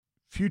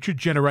Future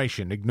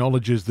Generation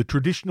acknowledges the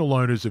traditional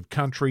owners of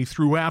country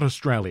throughout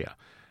Australia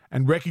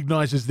and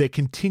recognises their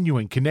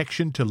continuing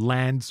connection to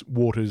lands,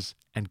 waters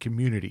and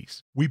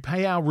communities. We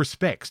pay our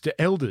respects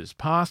to elders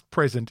past,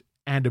 present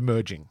and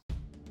emerging.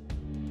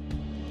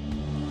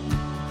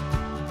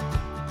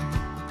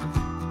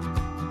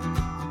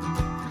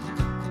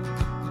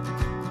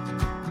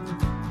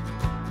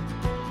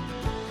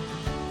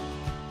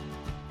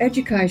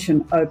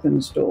 Education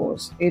opens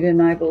doors. It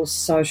enables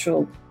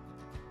social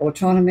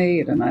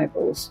autonomy, it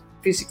enables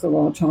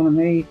physical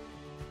autonomy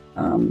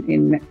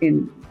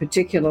in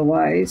particular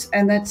ways,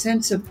 and that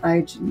sense of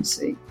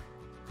agency.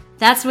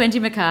 That's Wendy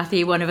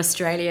McCarthy, one of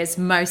Australia's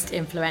most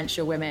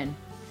influential women.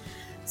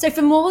 So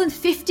for more than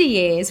 50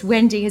 years,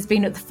 Wendy has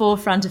been at the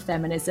forefront of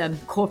feminism,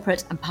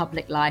 corporate and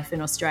public life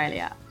in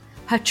Australia.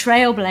 Her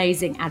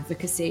trailblazing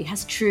advocacy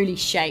has truly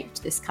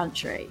shaped this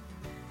country.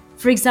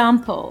 For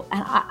example,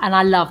 and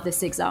I love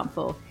this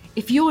example,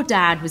 if your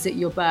dad was at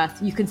your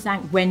birth, you can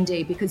thank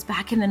Wendy because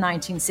back in the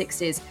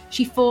 1960s,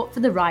 she fought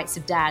for the rights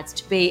of dads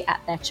to be at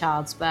their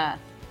child's birth.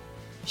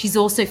 She's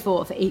also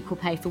fought for equal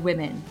pay for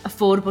women,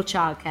 affordable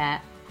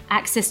childcare,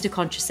 access to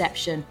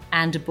contraception,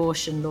 and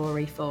abortion law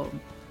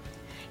reform.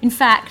 In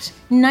fact,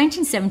 in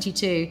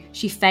 1972,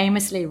 she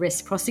famously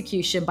risked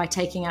prosecution by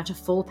taking out a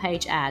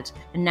full-page ad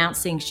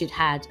announcing she'd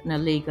had an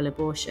illegal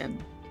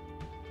abortion.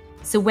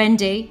 So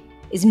Wendy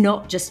is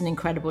not just an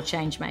incredible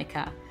change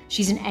maker.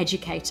 She's an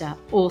educator,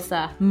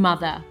 author,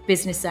 mother,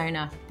 business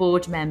owner,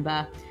 board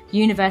member,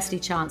 university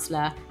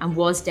chancellor, and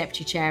was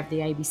deputy chair of the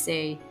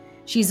ABC.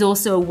 She's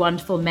also a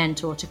wonderful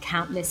mentor to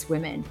countless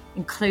women,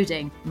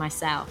 including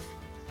myself.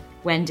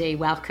 Wendy,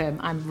 welcome.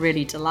 I'm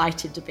really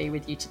delighted to be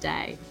with you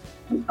today.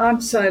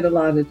 I'm so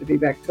delighted to be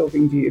back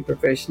talking to you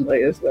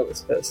professionally as well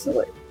as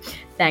personally.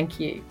 Thank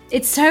you.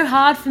 It's so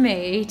hard for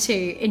me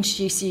to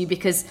introduce you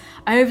because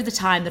over the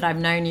time that I've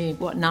known you,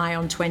 nigh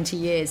on 20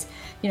 years,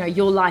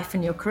 your life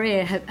and your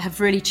career have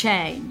really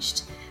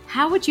changed.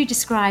 How would you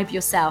describe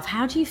yourself?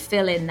 How do you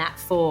fill in that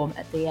form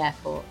at the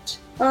airport?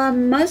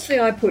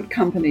 Mostly I put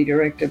company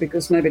director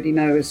because nobody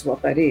knows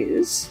what that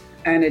is,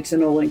 and it's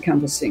an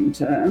all-encompassing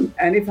term.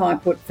 And if I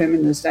put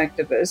feminist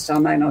activist, I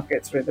may not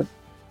get through the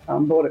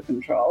border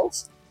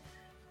controls.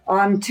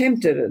 I'm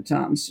tempted at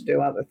times to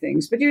do other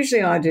things, but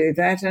usually I do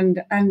that.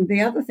 And the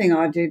other thing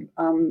I did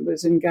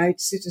was engaged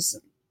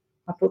citizen.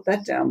 I put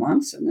that down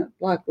once and a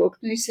bloke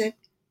looked and he said,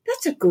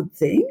 "That's a good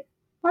thing."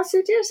 I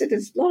said, "Yes, it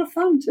is a lot of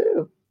fun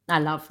too." I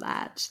love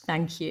that.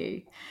 Thank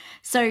you.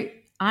 So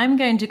I'm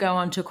going to go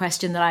on to a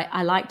question that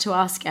I like to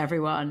ask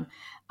everyone.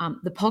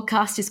 The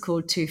podcast is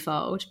called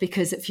Twofold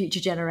because at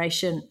Future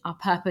Generation, our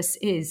purpose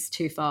is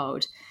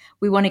twofold.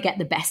 We want to get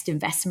the best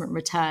investment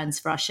returns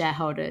for our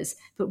shareholders,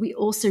 but we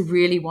also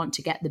really want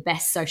to get the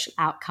best social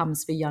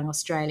outcomes for young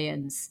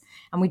Australians.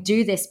 And we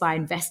do this by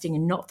investing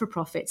in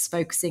not-for-profits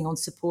focusing on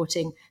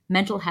supporting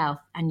mental health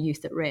and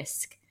youth at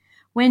risk.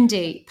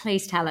 Wendy,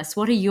 please tell us,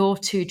 what are your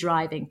two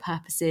driving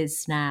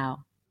purposes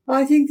now?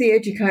 I think the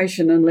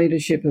education and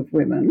leadership of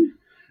women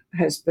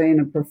has been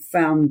a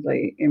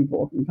profoundly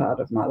important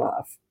part of my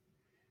life.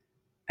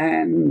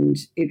 And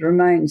it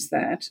remains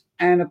that.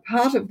 And a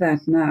part of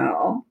that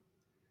now,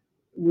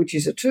 which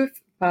is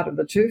part of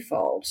the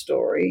twofold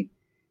story,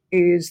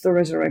 is the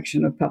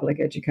resurrection of public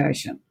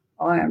education.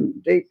 I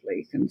am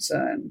deeply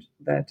concerned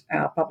that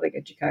our public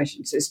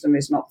education system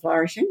is not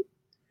flourishing.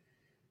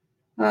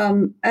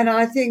 And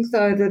I think,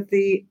 though, that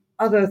the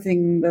other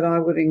thing that I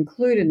would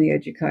include in the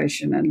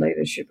education and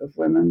leadership of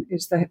women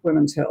is the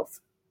women's health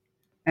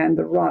and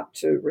the right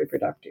to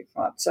reproductive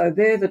rights. So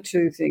they're the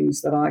two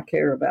things that I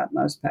care about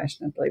most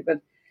passionately,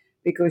 but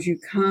because you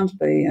can't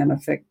be an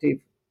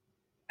effective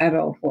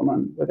adult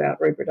woman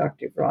without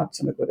reproductive rights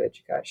and a good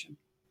education.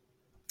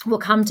 We'll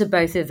come to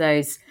both of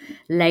those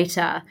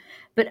later.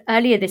 But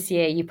earlier this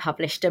year, you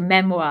published a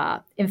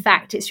memoir. In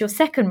fact, it's your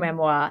second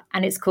memoir,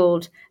 and it's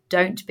called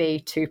Don't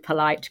Be Too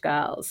Polite,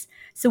 Girls.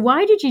 So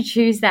why did you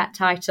choose that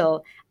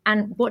title,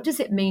 and what does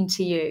it mean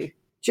to you?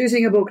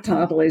 Choosing a book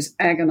title is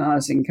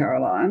agonising,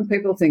 Caroline.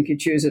 People think you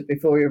choose it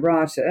before you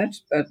write it,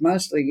 but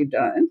mostly you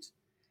don't.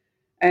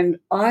 And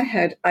I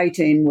had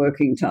 18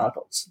 working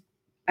titles.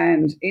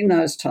 And in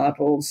those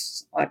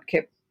titles, I'd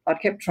kept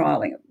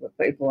trialling it with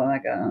people, and I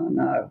go, "Oh,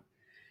 no."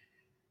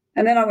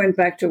 And then I went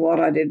back to what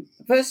I did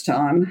the first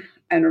time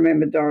and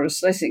remembered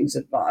Doris Lessing's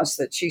advice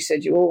that she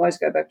said you always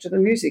go back to the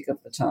music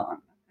of the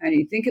time and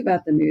you think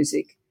about the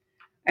music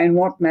and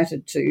what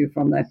mattered to you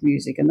from that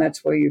music, and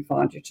that's where you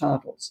find your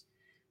titles.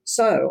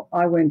 So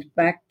I went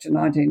back to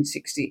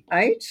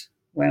 1968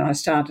 when I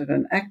started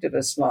an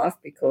activist life,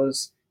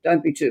 because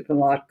Don't Be Too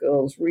Polite,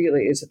 Girls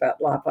really is about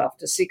life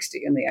after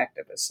 60 in the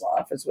activist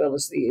life as well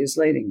as the years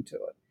leading to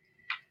it.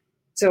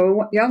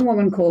 So a young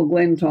woman called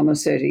Glenn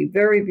Tomasetti,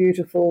 very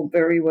beautiful,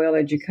 very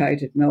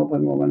well-educated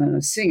Melbourne woman and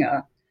a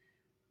singer,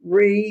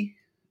 rewrote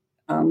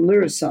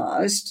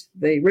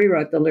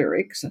the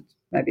lyrics,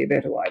 maybe a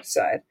better way to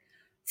say it,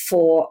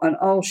 for an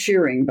old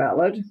shearing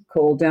ballad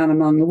called Down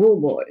Among the Wool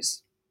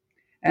Boys.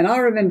 And I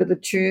remember the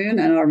tune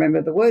and I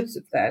remember the words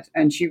of that.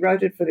 And she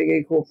wrote it for the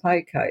equal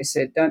pay case,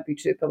 said, "Don't be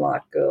too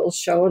polite, girls,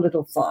 show a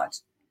little fight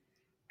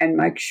and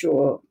make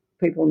sure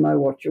people know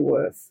what you're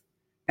worth."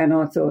 And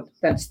I thought,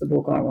 that's the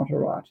book I want to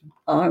write.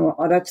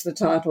 That's the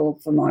title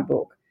for my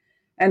book.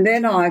 And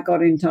then I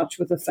got in touch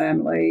with the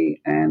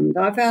family and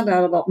I found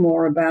out a lot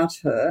more about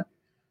her.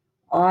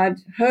 I'd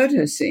heard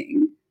her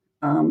sing.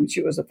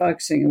 She was a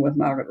folk singer with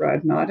Margaret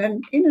Road Knight.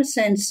 And in a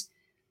sense,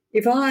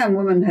 if I Am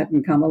Woman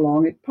hadn't come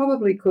along, it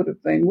probably would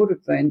have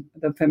been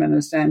the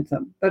feminist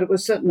anthem, but it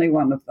was certainly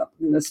one of them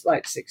in the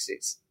late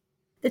 60s.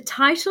 The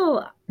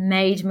title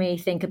made me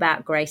think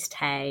about Grace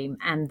Tame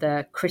and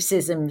the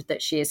criticisms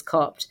that she has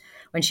copped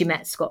when she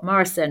met Scott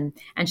Morrison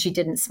and she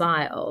didn't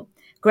smile.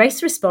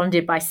 Grace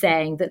responded by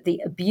saying that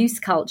the abuse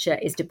culture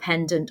is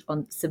dependent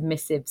on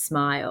submissive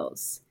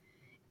smiles.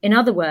 In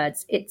other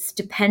words, it's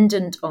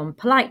dependent on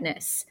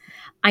politeness.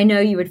 I know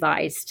you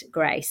advised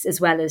Grace,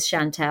 as well as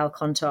Chantal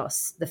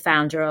Contos, the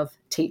founder of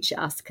Teach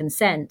Us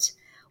Consent.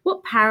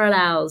 What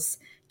parallels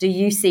do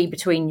you see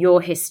between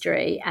your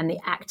history and the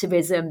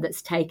activism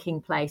that's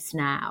taking place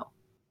now?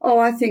 Oh,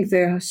 I think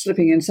they're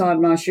slipping inside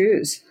my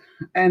shoes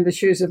and the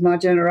shoes of my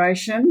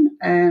generation.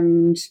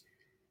 And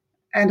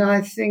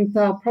I think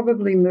they'll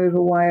probably move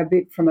away a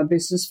bit from a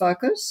business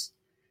focus.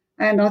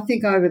 And I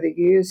think over the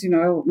years,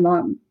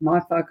 my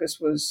focus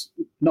was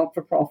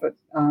not-for-profit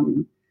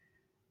and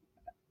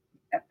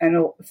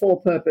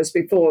for purpose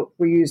before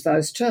we use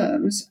those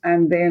terms.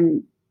 And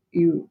then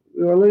you're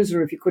a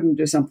loser if you couldn't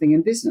do something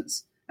in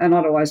business. And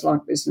I'd always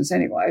liked business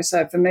anyway.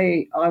 So for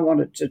me, I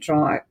wanted to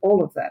try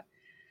all of that.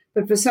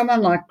 But for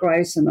someone like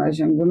Grace and those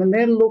young women,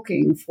 they're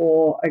looking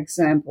for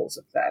examples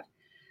of that.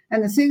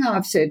 And the thing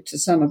I've said to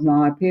some of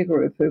my peer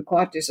group who are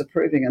quite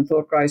disapproving and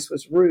thought Grace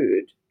was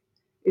rude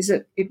is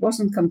that it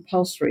wasn't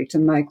compulsory to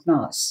make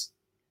nice.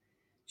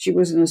 She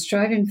was an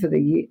Australian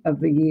of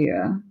the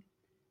year.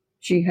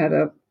 She had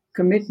a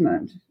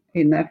commitment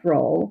in that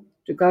role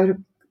to go to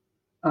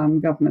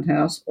Government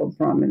House or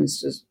Prime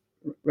Minister's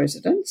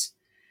residence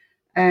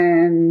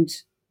and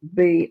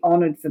be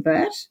honoured for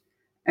that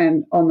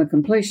and on the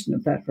completion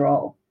of that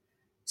role.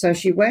 So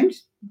she went,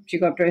 she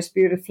got dressed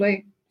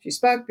beautifully, she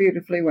spoke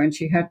beautifully when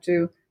she had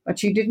to, but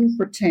she didn't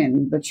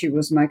pretend that she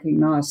was making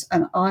nice.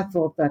 And I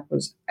thought that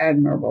was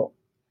admirable,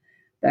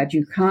 that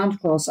you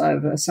can't gloss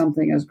over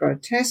something as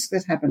grotesque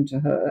that happened to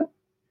her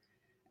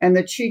and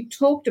that she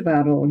talked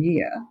about all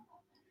year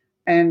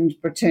and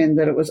pretend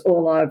that it was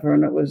all over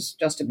and it was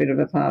just a bit of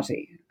a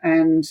party.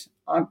 And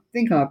I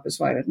think I've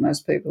persuaded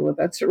most people that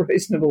that's a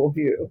reasonable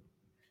view.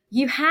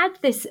 You had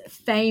this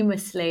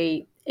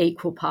famously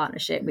equal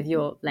partnership with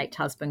your late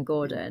husband,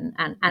 Gordon,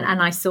 and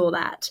I saw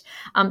that.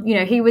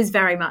 He was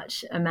very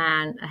much a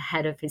man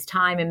ahead of his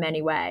time in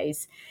many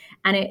ways.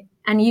 And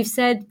you've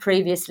said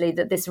previously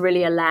that this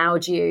really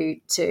allowed you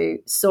to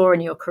soar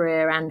in your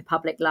career and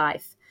public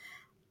life.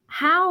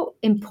 How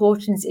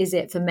important is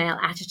it for male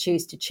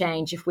attitudes to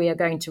change if we are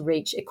going to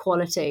reach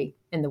equality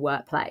in the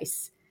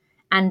workplace?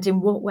 And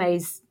in what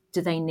ways do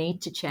they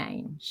need to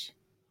change?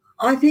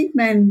 I think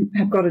men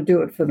have got to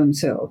do it for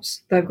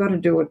themselves. They've got to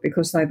do it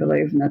because they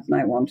believe in it and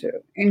they want to.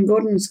 In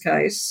Gordon's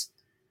case,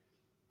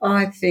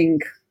 I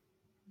think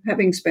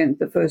having spent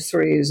the first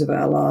 3 years of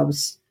our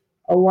lives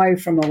away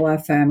from our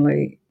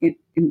family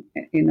in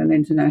an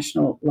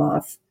international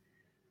life,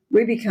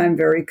 we became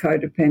very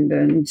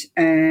codependent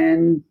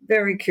and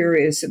very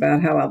curious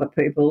about how other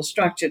people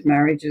structured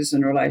marriages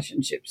and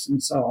relationships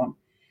and so on.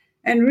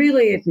 And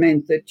really it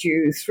meant that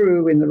you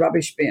threw in the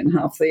rubbish bin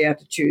half the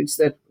attitudes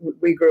that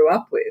we grew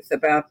up with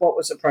about what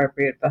was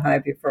appropriate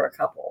behaviour for a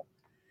couple.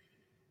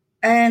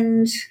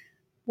 And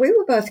we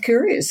were both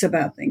curious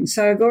about things.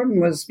 So Gordon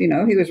was, he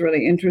was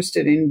really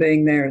interested in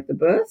being there at the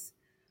birth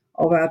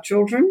of our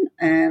children,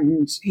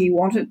 and he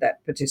wanted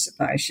that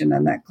participation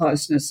and that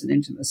closeness and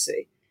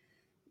intimacy.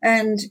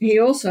 And he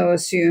also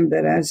assumed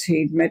that as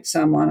he'd met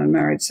someone and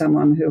married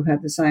someone who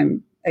had the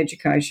same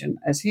education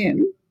as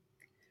him,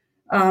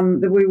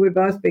 that we would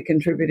both be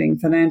contributing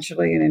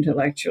financially and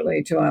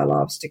intellectually to our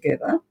lives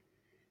together.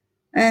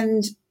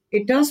 And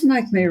it does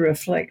make me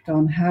reflect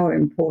on how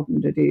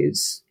important it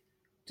is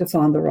to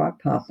find the right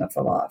partner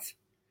for life.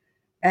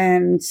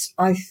 And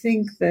I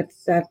think that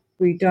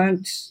we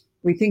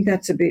think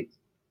that's a bit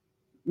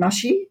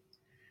mushy,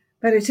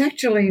 but it's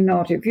actually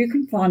not. If you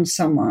can find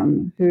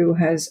someone who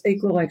has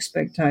equal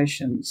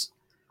expectations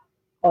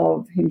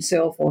of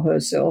himself or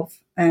herself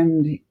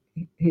and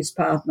his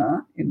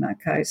partner, in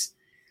that case,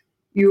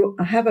 you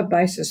have a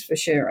basis for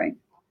sharing.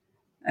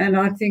 And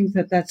I think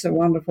that that's a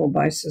wonderful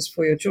basis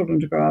for your children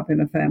to grow up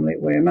in a family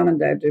where mum and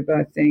dad do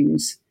both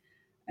things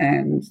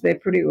and they're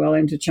pretty well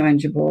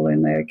interchangeable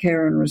in their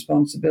care and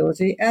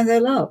responsibility and their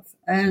love.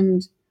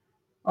 And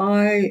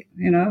I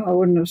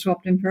wouldn't have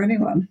swapped him for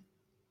anyone.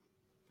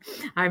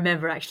 I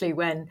remember actually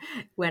when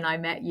I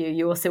met you,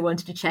 you also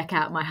wanted to check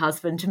out my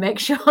husband to make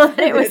sure that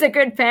it was a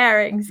good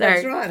pairing. So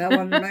that's right. I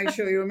wanted to make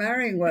sure you were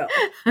marrying well.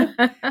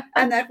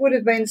 And that would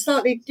have been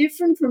slightly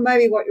different from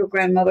maybe what your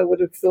grandmother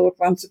would have thought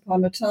once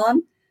upon a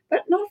time,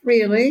 but not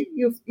really.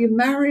 You're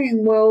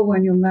marrying well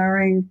when you're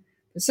marrying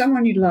for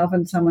someone you love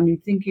and someone you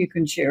think you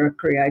can share a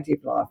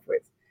creative life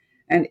with.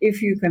 And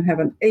if you can have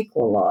an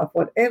equal life,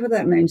 whatever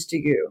that means to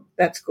you,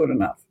 that's good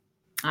enough.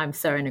 I'm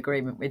so in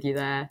agreement with you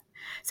there.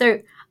 So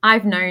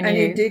I've known and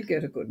you. And you did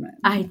get a good man.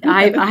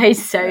 I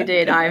so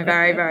did. I'm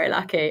very, very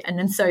lucky. And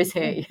then so is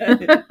he.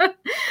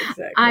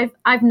 Exactly.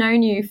 I've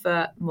known you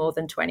for more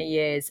than 20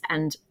 years.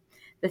 And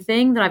the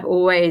thing that I've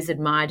always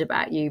admired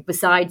about you,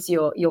 besides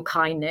your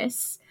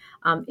kindness,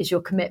 is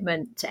your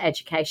commitment to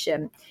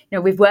education. You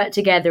know, we've worked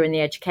together in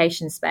the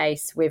education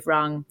space. We've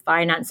run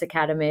finance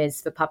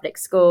academies for public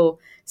school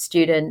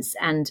students,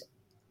 and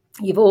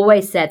you've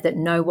always said that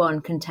no one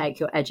can take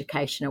your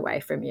education away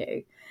from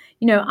you.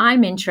 You know,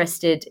 I'm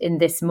interested in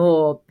this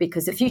more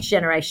because at Future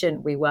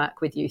Generation, we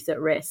work with youth at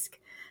risk,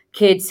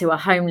 kids who are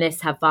homeless,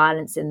 have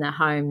violence in their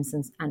homes,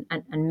 and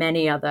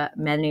many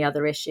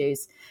other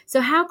issues.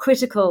 So how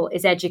critical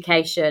is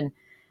education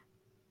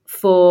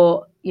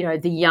for, you know,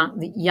 the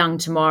young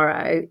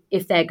tomorrow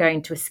if they're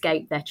going to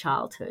escape their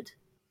childhood?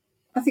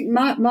 I think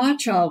my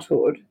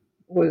childhood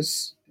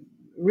was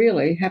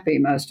really happy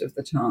most of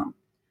the time.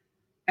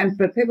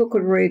 But people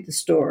could read the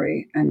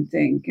story and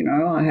think, you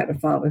know, I had a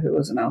father who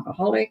was an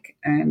alcoholic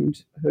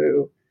and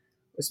who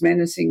was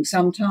menacing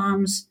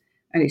sometimes,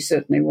 and he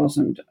certainly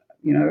wasn't,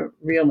 you know,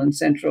 real and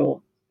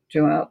central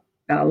to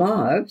our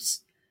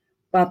lives.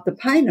 But the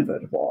pain of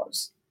it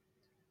was.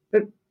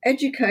 But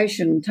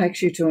education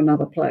takes you to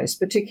another place,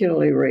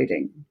 particularly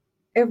reading.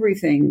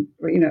 Everything,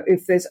 you know,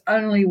 if there's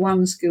only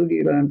one skill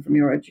you learn from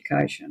your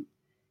education,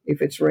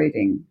 if it's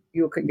reading,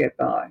 you can get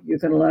by. You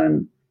can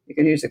learn. You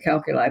can use a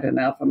calculator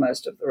now for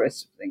most of the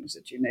rest of things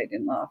that you need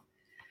in life.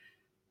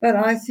 But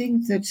I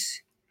think that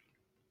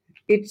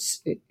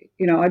it's,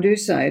 you know, I do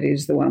say it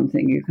is the one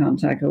thing you can't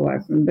take away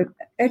from, but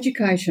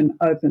education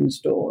opens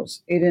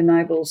doors. It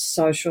enables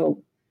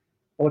social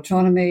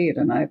autonomy. It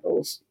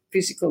enables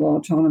physical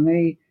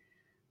autonomy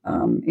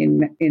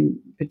in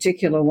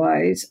particular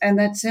ways, and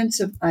that sense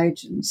of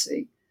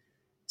agency.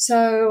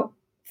 So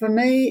for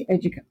me,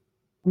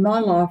 my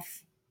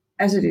life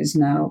as it is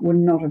now would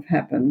not have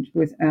happened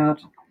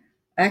without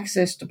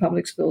access to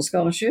public school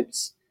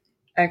scholarships,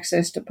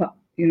 access to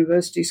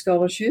university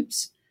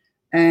scholarships,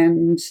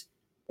 and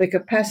the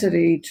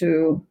capacity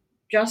to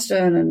just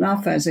earn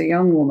enough as a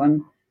young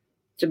woman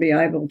to be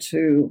able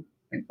to,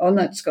 on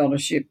that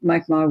scholarship,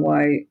 make my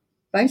way.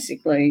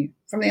 Basically,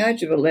 from the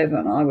age of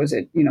 11,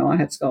 I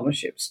had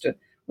scholarships to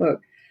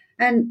work.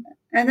 And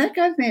that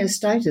gave me a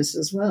status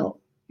as well,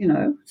 you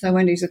know. So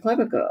Wendy's a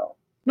clever girl.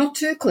 Not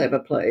too clever,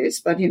 please,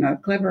 but, you know,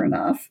 clever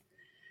enough.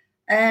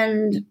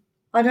 And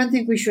I don't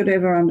think we should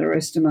ever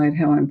underestimate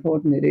how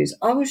important it is.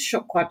 I was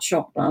quite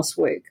shocked last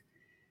week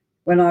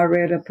when I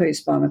read a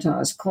piece by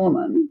Matthias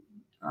Cormann,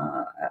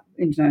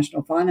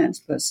 international finance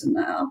person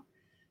now,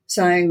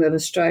 saying that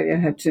Australia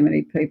had too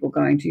many people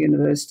going to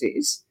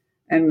universities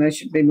and there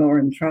should be more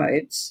in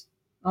trades.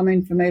 I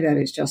mean, for me, that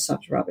is just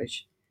such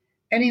rubbish.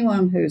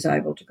 Anyone who's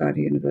able to go to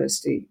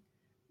university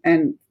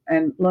and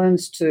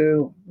learns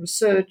to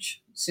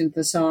research,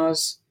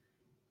 synthesize,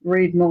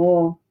 read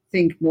more,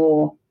 think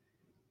more,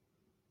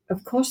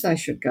 of course they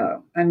should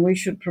go, and we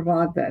should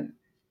provide that.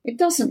 It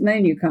doesn't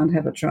mean you can't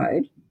have a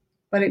trade,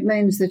 but it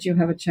means that you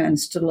have a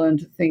chance to learn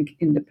to think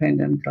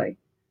independently,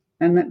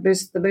 and that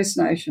the best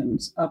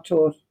nations are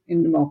taught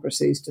in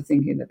democracies to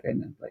think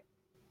independently.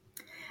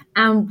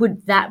 And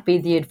would that be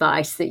the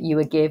advice that you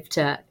would give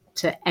to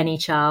any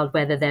child,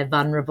 whether they're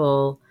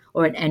vulnerable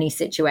or in any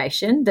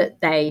situation,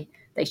 that they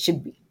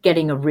should be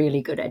getting a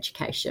really good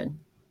education?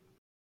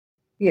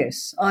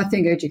 Yes, I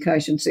think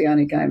education's the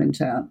only game in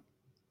town.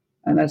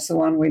 And that's the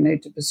one we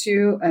need to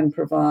pursue and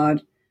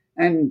provide.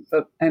 And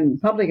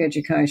public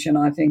education,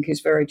 I think, is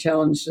very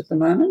challenged at the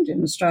moment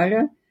in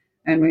Australia,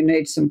 and we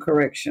need some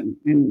correction.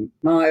 In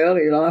my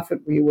early life,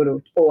 we would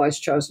have always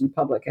chosen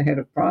public ahead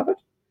of private,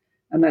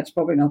 and that's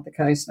probably not the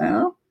case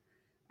now.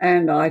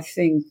 And I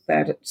think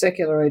that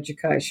secular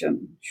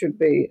education should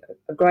be,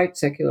 a great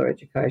secular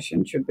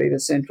education should be the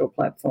central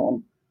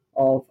platform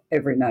of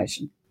every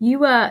nation. You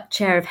were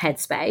chair of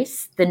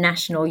Headspace, the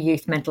National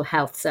Youth Mental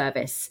Health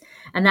Service,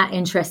 and that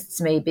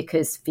interests me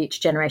because Future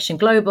Generation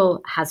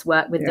Global has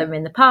worked with them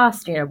in the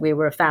past. You know, we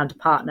were a founder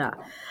partner,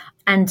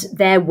 and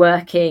they're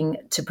working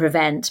to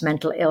prevent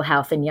mental ill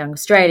health in young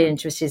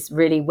Australians, which is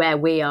really where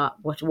we are,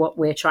 what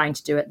we're trying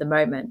to do at the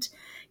moment.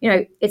 You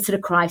know, it's at a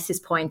crisis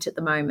point at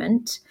the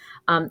moment.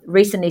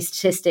 Recently,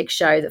 statistics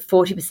show that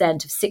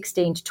 40% of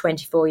 16 to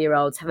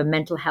 24-year-olds have a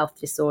mental health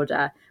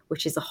disorder,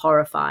 which is a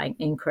horrifying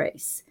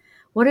increase.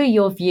 What are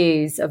your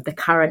views of the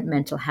current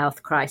mental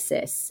health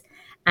crisis,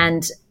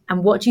 and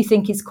what do you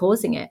think is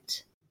causing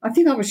it? I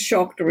think I was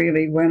shocked,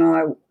 really, when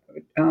I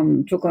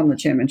took on the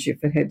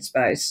chairmanship for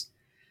Headspace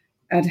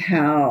at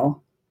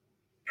how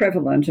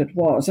prevalent it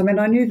was. I mean,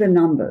 I knew the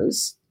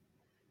numbers,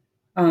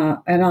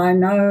 and I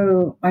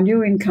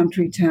knew in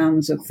country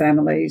towns of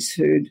families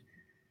who'd,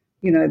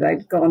 you know,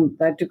 they'd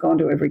gone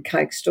to every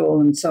cake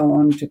stall and so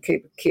on to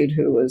keep a kid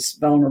who was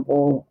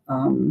vulnerable,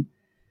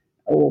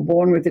 or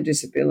born with a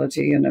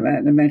disability and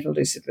a mental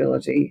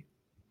disability,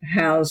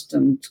 housed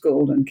and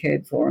schooled and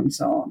cared for and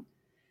so on.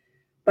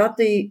 But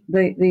the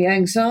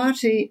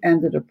anxiety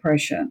and the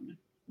depression,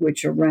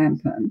 which are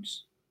rampant,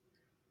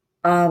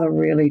 are the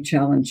really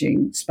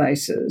challenging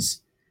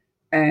spaces.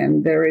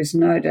 And there is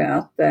no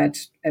doubt that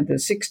at the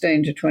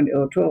 16 to 20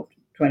 or 12 to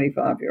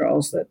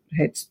 25-year-olds that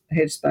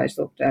Headspace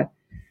looked at,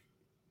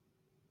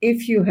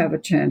 if you have a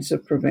chance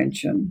of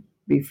prevention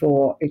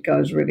before it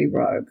goes really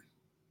rogue,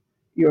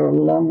 you're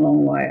a long,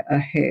 long way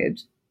ahead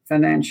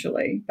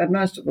financially, but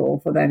most of all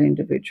for that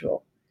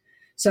individual.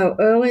 So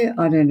early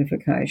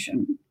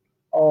identification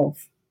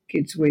of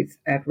kids with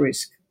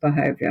at-risk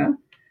behaviour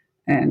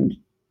and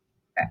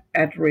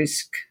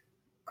at-risk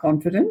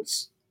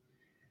confidence.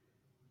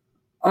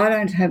 I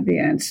don't have the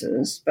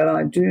answers, but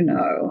I do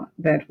know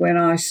that when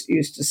I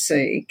used to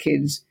see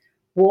kids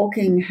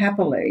walking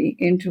happily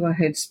into a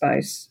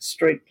Headspace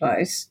street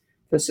place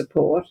for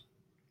support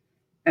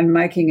and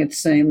making it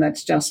seem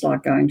that's just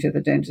like going to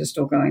the dentist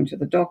or going to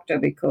the doctor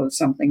because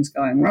something's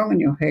going wrong in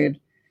your head,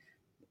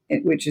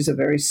 which is a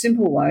very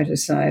simple way to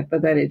say it,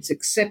 but that it's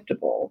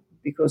acceptable,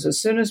 because as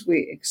soon as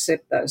we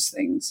accept those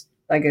things,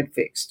 they get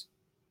fixed.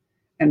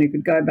 And you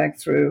could go back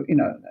through,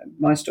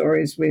 my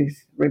stories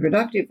with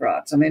reproductive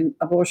rights. I mean,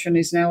 abortion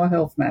is now a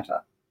health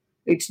matter.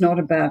 It's not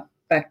about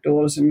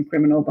backdoors and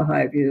criminal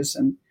behaviours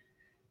and,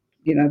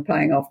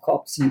 paying off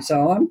cops and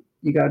so on.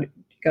 You go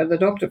to the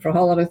doctor for a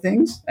whole lot of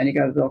things, and you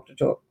go to the doctor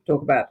to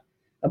talk about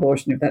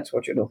abortion if that's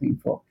what you're looking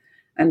for.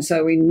 And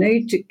so we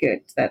need to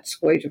get that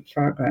suite of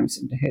programs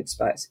into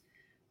Headspace.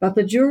 But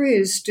the jury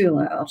is still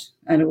out,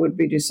 and it would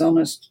be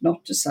dishonest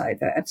not to say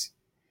that,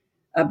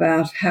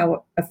 about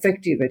how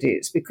effective it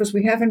is, because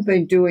we haven't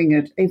been doing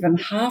it even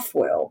half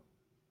well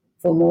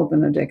for more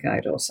than a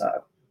decade or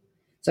so.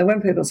 So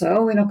when people say,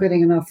 we're not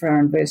getting enough for our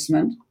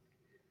investment,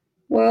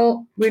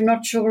 well, we're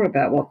not sure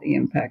about what the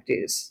impact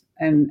is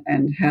and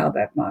how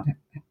that might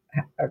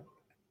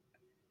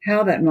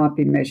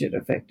be measured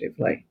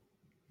effectively.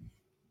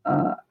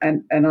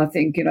 And I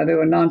think, there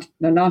were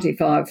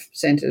 95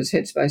 centres,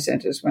 Headspace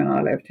centres, when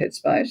I left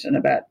Headspace, and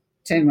about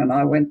 10 when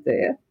I went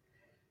there.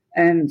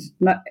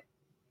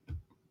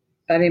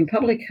 But in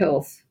public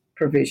health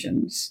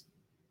provisions,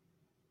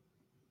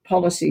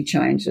 policy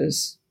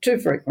changes too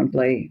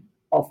frequently,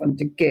 often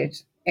to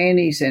get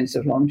any sense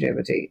of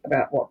longevity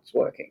about what's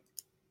working.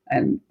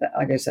 And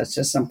I guess that's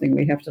just something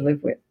we have to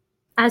live with.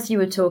 As you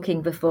were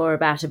talking before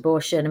about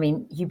abortion, I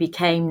mean, you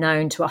became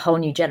known to a whole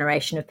new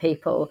generation of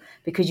people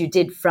because you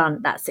did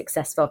front that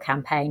successful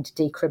campaign to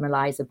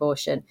decriminalise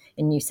abortion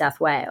in New South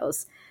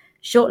Wales.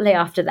 Shortly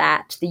after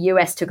that, the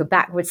US took a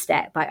backward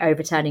step by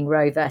overturning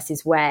Roe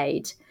versus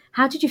Wade.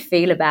 How did you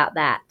feel about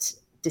that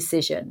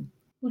decision?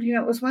 Well,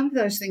 it was one of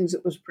those things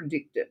that was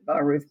predicted by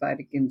Ruth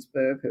Bader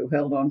Ginsburg, who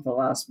held on to the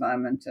last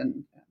moment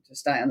and to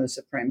stay on the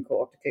Supreme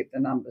Court to keep the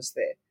numbers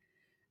there.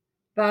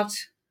 But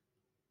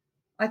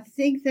I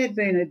think there'd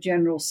been a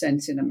general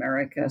sense in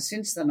America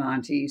since the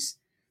 90s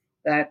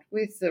that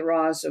with the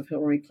rise of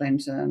Hillary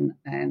Clinton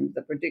and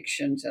the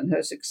predictions and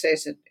her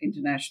success at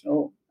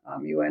international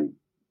UN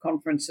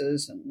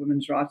conferences and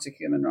women's rights and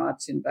human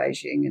rights in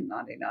Beijing in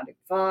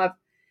 1995,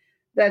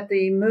 that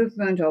the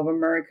movement of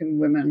American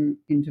women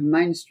into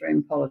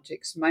mainstream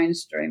politics,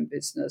 mainstream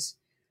business,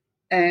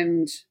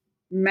 and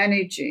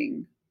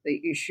managing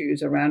the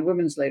issues around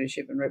women's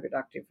leadership and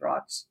reproductive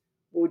rights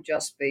would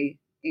just be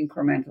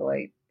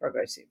incrementally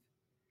progressive.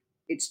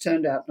 It's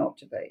turned out not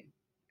to be.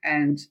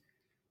 And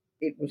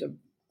it was a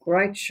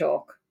great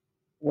shock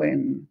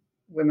when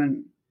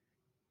women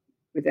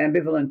with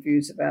ambivalent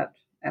views about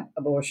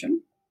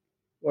abortion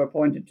were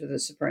appointed to the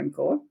Supreme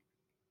Court.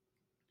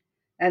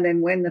 And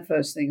then when the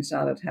first thing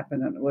started to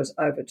happen and it was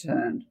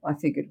overturned, I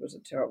think it was a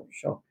terrible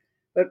shock.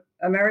 But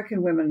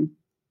American women,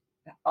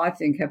 I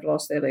think, have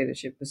lost their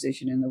leadership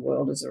position in the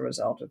world as a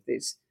result of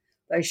this.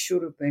 They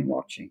should have been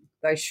watching.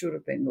 They should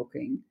have been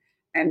looking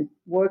and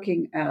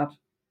working out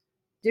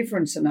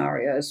different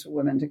scenarios for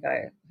women to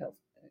get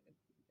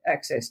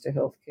access to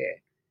health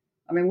care.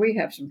 I mean, we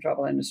have some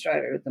trouble in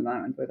Australia at the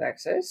moment with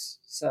access,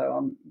 so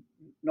I'm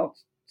not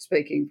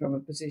speaking from a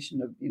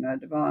position of,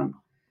 divine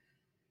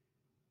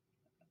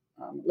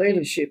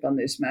leadership on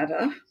this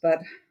matter, but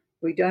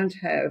we don't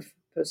have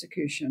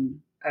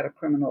persecution at a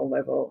criminal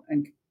level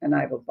and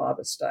enabled by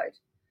the state.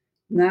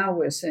 Now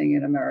we're seeing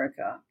in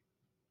America,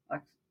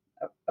 like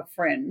a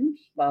friend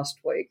last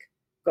week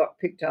got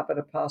picked up at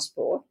a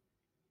passport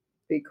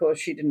because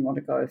she didn't want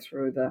to go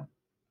through the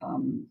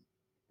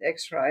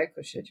X-ray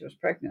because she said she was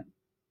pregnant.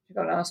 She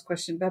got asked a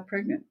question about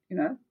pregnant,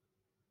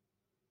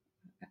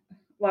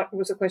 What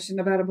was a question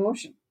about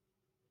abortion?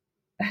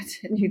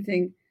 And you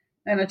think,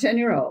 and a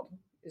 10-year-old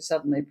is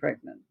suddenly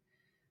pregnant.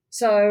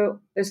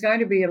 So there's going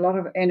to be a lot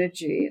of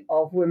energy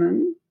of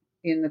women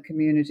in the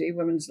community,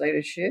 women's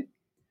leadership,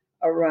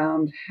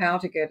 around how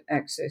to get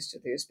access to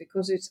this,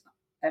 because it's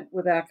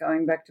without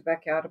going back to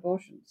backyard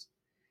abortions.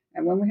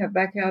 And when we have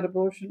backyard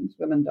abortions,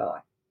 women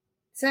die.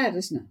 Sad,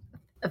 isn't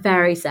it?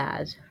 Very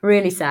sad,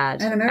 really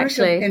sad. And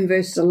America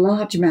invests a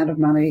large amount of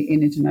money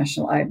in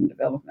international aid and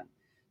development.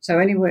 So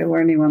anywhere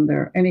where there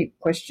are any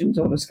questions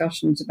or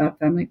discussions about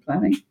family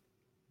planning,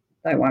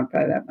 they won't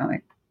pay that money.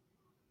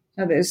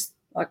 So there's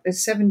Like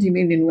there's 70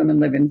 million women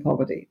live in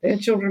poverty. Their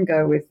children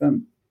go with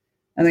them,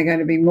 and they're going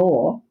to be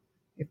more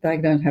if they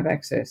don't have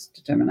access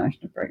to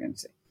termination of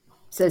pregnancy.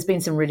 So there's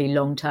been some really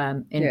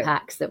long-term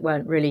impacts that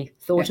weren't really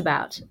thought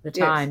about at the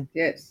time.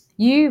 Yes.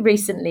 You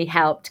recently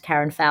helped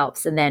Karen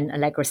Phelps and then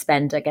Allegra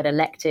Spender get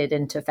elected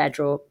into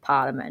federal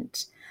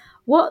parliament.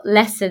 What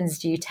lessons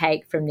do you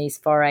take from these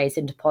forays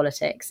into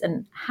politics,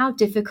 and how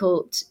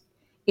difficult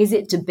is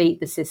it to beat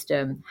the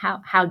system?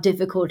 How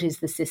difficult is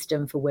the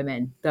system for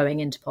women going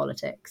into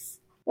politics?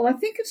 Well, I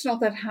think it's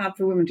not that hard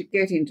for women to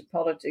get into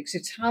politics.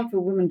 It's hard for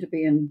women to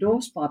be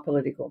endorsed by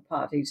political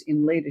parties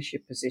in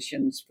leadership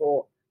positions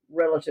for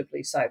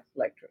relatively safe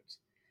electorates.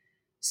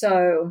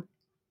 So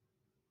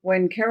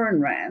when Karen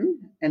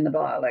ran in the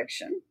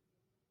by-election,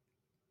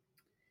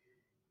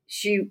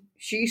 she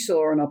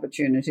saw an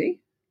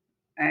opportunity,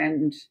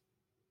 and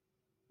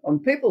when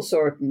people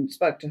saw it and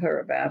spoke to her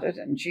about it,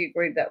 and she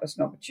agreed that was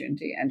an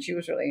opportunity, and she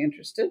was really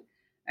interested.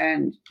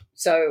 And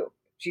so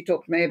she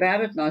talked to me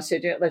about it, and I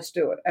said, yeah, let's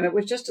do it. And it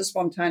was just a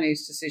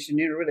spontaneous decision,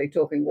 really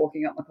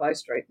walking up Macleay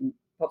Street in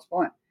Potts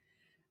Point.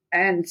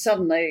 And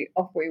suddenly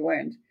off we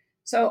went.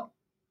 So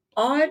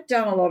I'd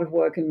done a lot of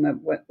work when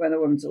the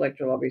Women's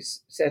Electoral Lobby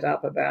set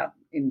up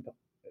in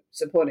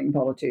supporting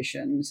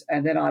politicians,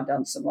 and then I'd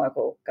done some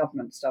local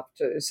government stuff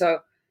too. So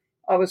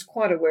I was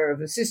quite aware of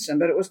the system,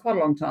 but it was quite a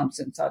long time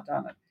since I'd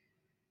done it.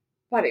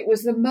 But it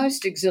was the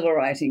most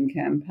exhilarating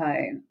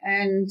campaign.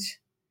 And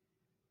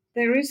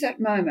there is that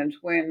moment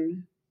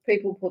when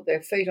people put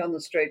their feet on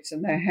the streets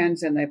and their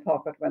hands in their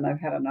pocket when they've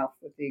had enough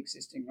with the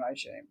existing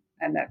regime.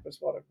 And that was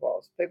what it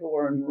was. People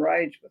were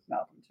enraged with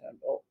Malcolm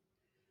Turnbull,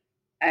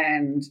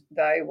 and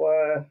they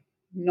were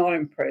not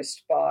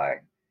impressed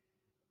by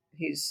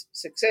his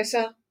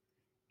successor,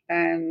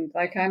 and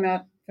they came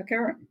out for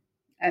Karen.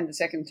 And the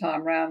second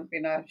time round,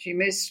 she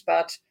missed,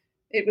 but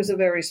it was a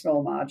very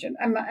small margin.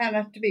 And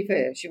to be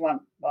fair, she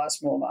won by a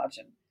small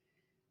margin.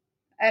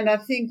 And I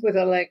think with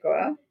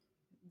Allegra,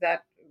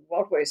 that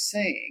what we're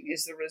seeing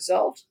is the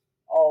result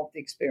of the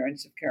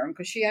experience of Karen,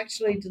 because she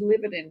actually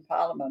delivered in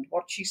Parliament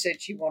what she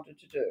said she wanted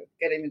to do,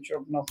 getting the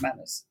children off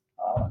Manus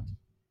Island.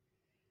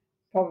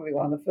 Probably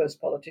one of the first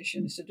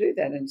politicians to do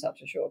that in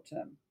such a short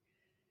term.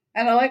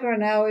 And Allegra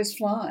now is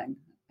flying,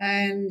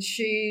 and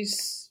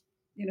she's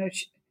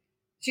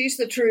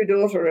the true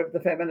daughter of the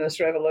feminist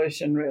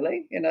revolution,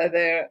 really. And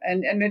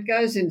it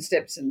goes in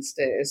steps and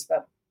stairs,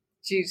 but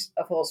she's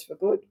a force for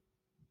good.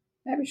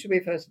 Maybe she'll be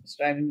first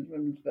Australian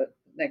woman for the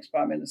next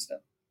Prime Minister.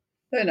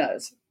 Who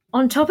knows?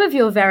 On top of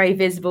your very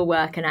visible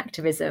work and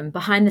activism,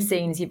 behind the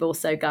scenes, you've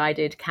also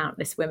guided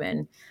countless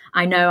women.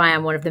 I know I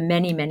am one of the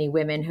many, many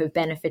women who have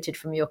benefited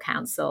from your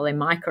counsel in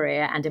my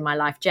career and in my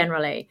life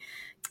generally.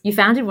 You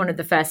founded one of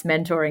the first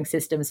mentoring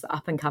systems for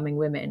up-and-coming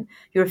women.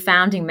 You're a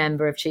founding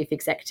member of Chief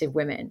Executive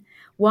Women.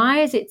 Why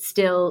is it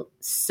still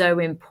so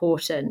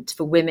important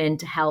for women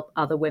to help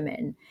other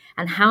women?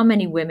 And how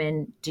many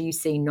women do you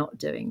see not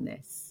doing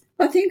this?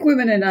 I think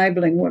women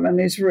enabling women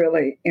is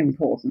really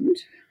important.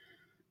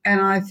 And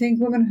I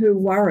think women who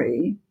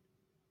worry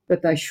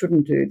that they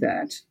shouldn't do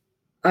that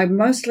are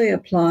mostly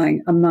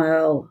applying a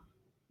male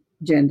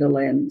gender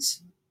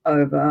lens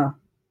over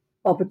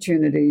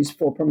opportunities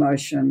for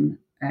promotion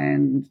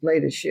and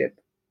leadership.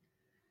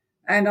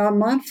 And I'm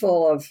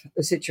mindful of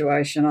the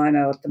situation I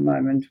know at the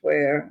moment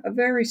where a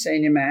very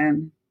senior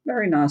man,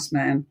 very nice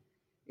man,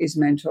 is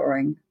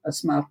mentoring a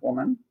smart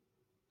woman.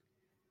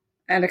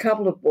 And a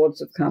couple of boards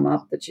have come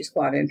up that she's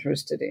quite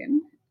interested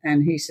in.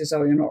 And he says,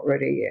 oh, you're not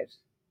ready yet.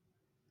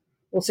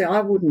 Well, see,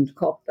 I wouldn't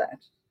cop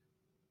that.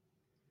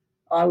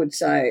 I would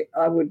say,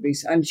 I would be,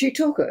 and she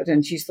took it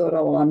and she's thought,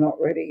 oh, well, I'm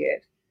not ready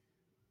yet.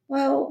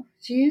 Well,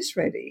 she is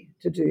ready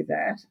to do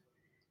that.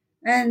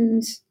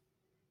 And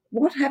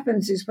what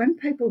happens is when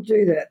people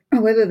do that,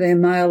 whether they're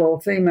male or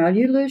female,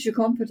 you lose your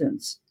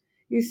confidence.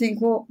 You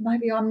think, well,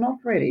 maybe I'm not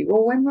ready.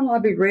 Well, when will I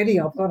be ready?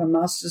 I've got a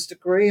master's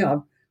degree.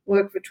 I've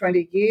worked for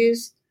 20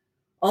 years.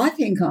 I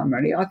think I'm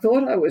ready. I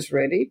thought I was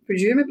ready.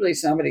 Presumably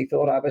somebody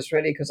thought I was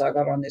ready because I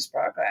got on this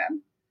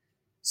program.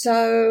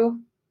 So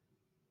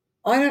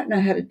I don't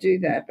know how to do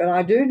that, but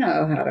I do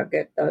know how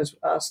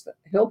to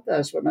help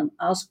those women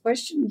ask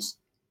questions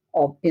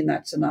in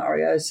that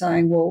scenario,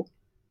 saying, well,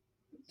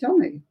 tell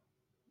me,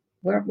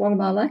 what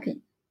am I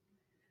lacking?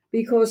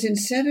 Because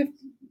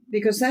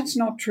that's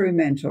not true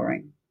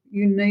mentoring.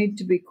 You need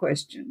to be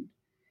questioned.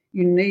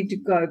 You need to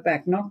go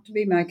back, not to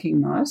be making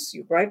nice.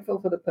 You're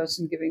grateful for the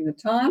person giving the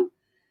time,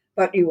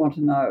 but you want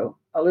to know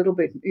a little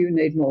bit. You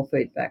need more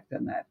feedback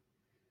than that.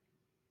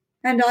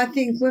 And I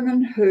think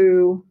women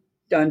who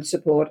don't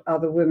support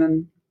other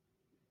women,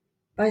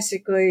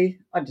 basically,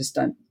 I just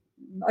don't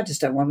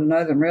want to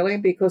know them really,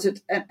 because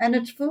it's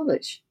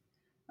foolish.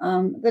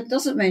 That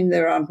doesn't mean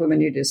there aren't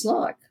women you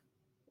dislike,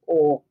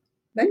 or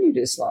men you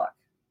dislike,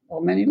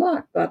 or men you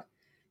like. But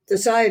to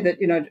say that,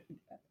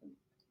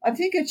 I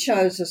think it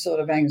shows a sort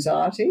of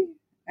anxiety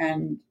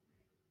and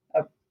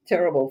a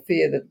terrible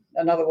fear that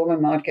another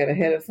woman might get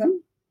ahead of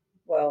them.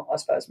 Well, I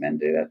suppose men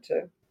do that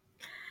too.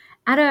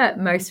 At a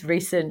most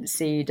recent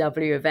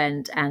CEW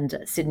event and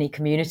Sydney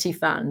Community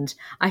Fund,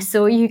 I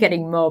saw you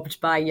getting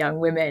mobbed by young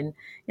women.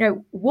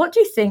 What do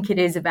you think it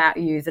is about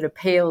you that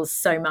appeals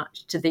so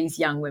much to these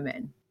young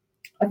women?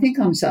 I think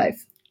I'm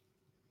safe.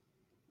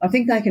 I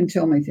think they can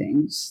tell me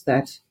things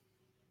that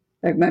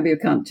maybe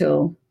can't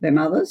tell their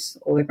mothers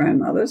or their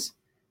grandmothers,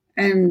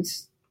 and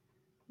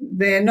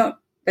they're not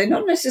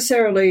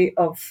necessarily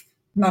of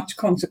much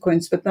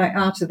consequence, but they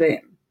are to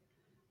them.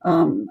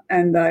 I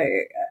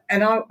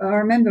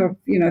remember,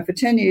 for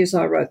 10 years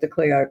I wrote the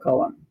Clio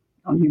column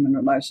on human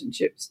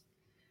relationships,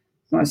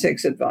 my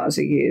sex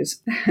advisor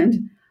years,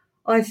 and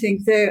I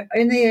think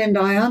in the end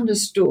I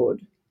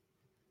understood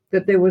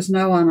that there was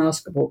no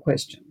unaskable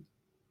question.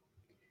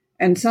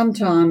 And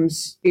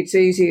sometimes it's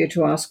easier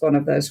to ask one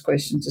of those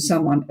questions to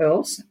someone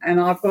else, and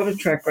I've got a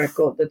track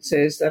record that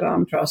says that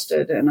I'm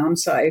trusted and I'm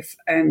safe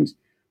and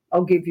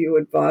I'll give you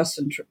advice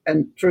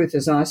and truth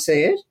as I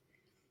see it.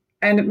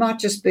 And it might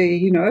just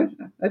be,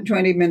 a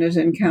 20-minute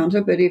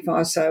encounter, but if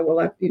I say, well,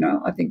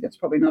 I think that's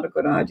probably not a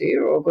good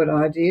idea or a good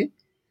idea,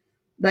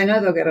 they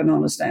know they'll get an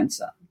honest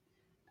answer.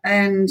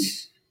 And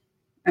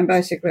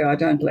basically I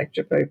don't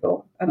lecture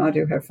people, and I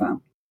do have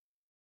fun.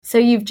 So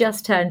you've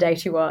just turned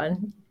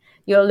 81.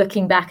 You're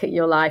looking back at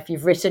your life.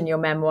 You've written your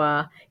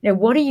memoir.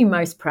 What are you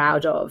most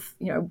proud of?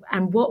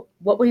 And what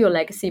will your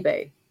legacy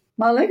be?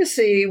 My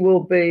legacy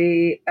will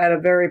be at a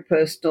very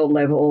personal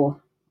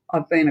level.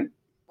 I've been a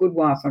good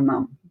wife and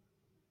mum,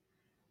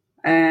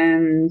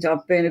 and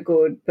I've been a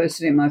good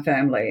person in my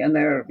family. And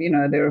there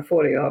are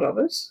 40 odd of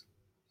us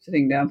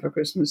sitting down for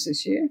Christmas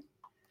this year.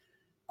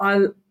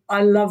 I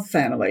love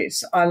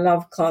families. I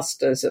love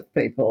clusters of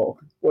people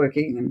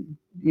working and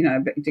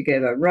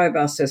together,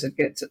 robust as it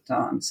gets at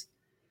times.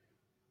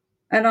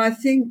 And I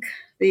think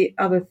the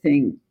other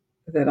thing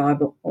that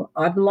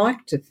I'd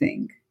like to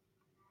think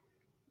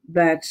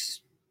that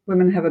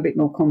women have a bit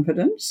more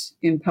confidence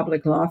in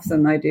public life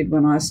than they did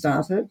when I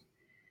started.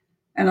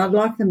 And I'd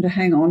like them to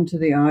hang on to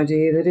the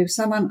idea that if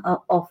someone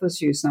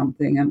offers you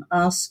something and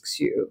asks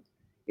you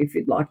if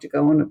you'd like to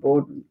go on a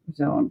board and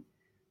so on,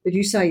 that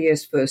you say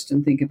yes first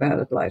and think about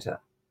it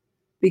later.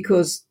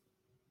 Because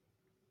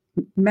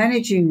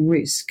managing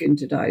risk in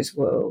today's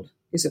world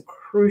is a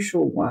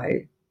crucial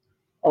way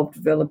of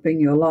developing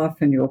your life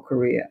and your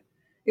career.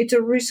 It's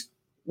a risk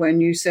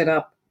when you set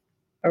up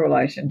a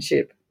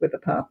relationship with a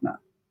partner.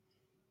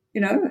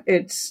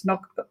 It's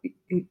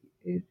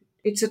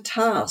a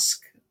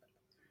task,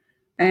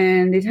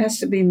 and it has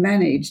to be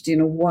managed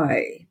in a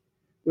way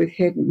with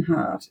head and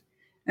heart.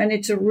 And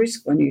it's a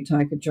risk when you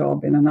take a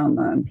job in an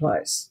unknown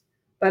place.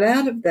 But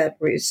out of that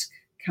risk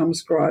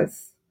comes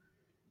growth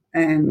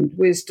and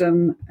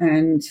wisdom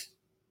and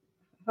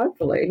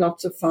hopefully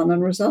lots of fun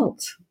and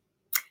results.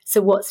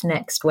 So what's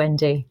next,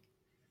 Wendy?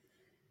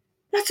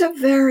 That's a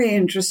very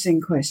interesting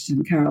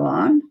question,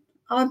 Caroline.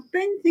 I've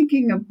been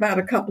thinking about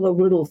a couple of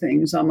little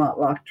things I might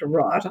like to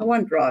write. I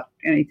won't write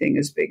anything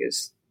as big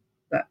as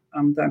that.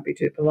 Don't be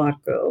too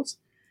polite, girls.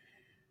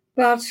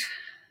 But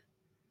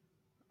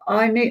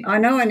I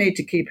know I need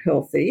to keep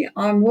healthy.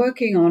 I'm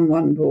working on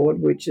one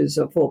board, which is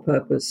a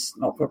for-purpose,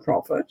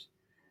 not-for-profit,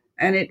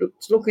 and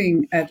it's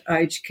looking at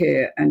aged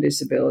care and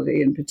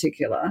disability in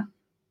particular.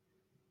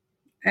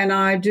 And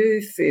I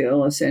do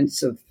feel a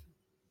sense of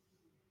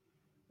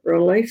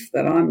relief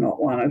that I'm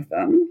not one of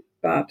them,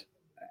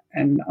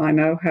 and I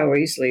know how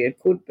easily it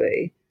could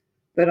be,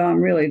 but I'm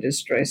really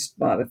distressed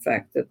by the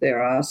fact that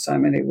there are so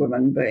many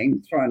women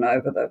being thrown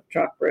over the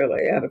truck,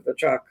 really, out of the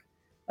truck.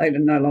 They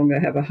no longer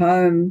have a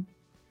home.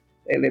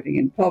 They're living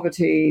in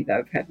poverty.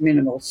 They've had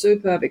minimal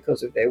super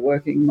because of their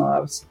working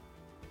lives.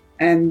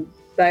 And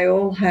they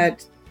all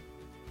had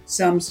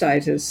some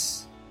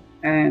status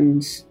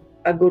and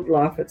a good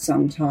life at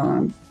some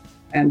time,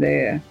 and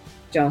they're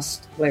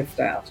just left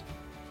out.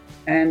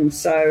 And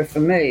so for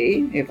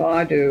me, if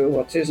I do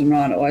what Susan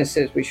Ryan always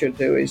says we should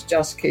do, is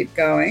just keep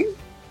going,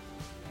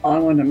 I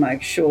want to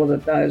make sure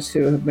that those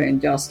who have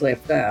been just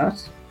left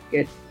out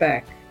get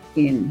back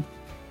in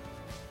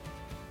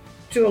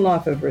to a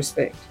life of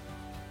respect.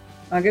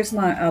 I guess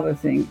my other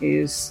thing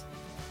is,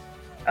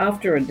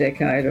 after a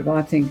decade of,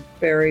 I think,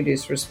 very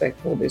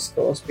disrespectful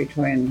discourse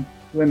between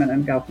women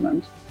and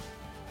government,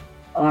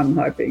 I'm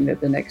hoping that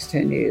the next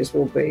 10 years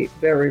will be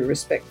very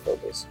respectful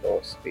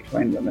discourse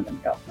between women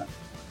and government,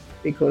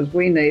 because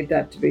we need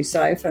that to be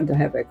safe and to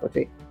have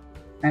equity.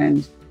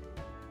 And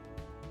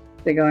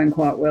they're going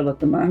quite well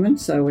at the moment,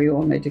 so we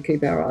all need to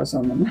keep our eyes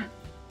on them.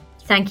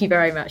 Thank you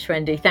very much,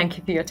 Wendy. Thank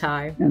you for your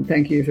time. And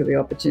thank you for the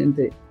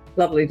opportunity.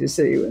 Lovely to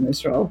see you in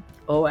this role.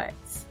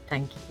 Always.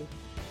 Thank you.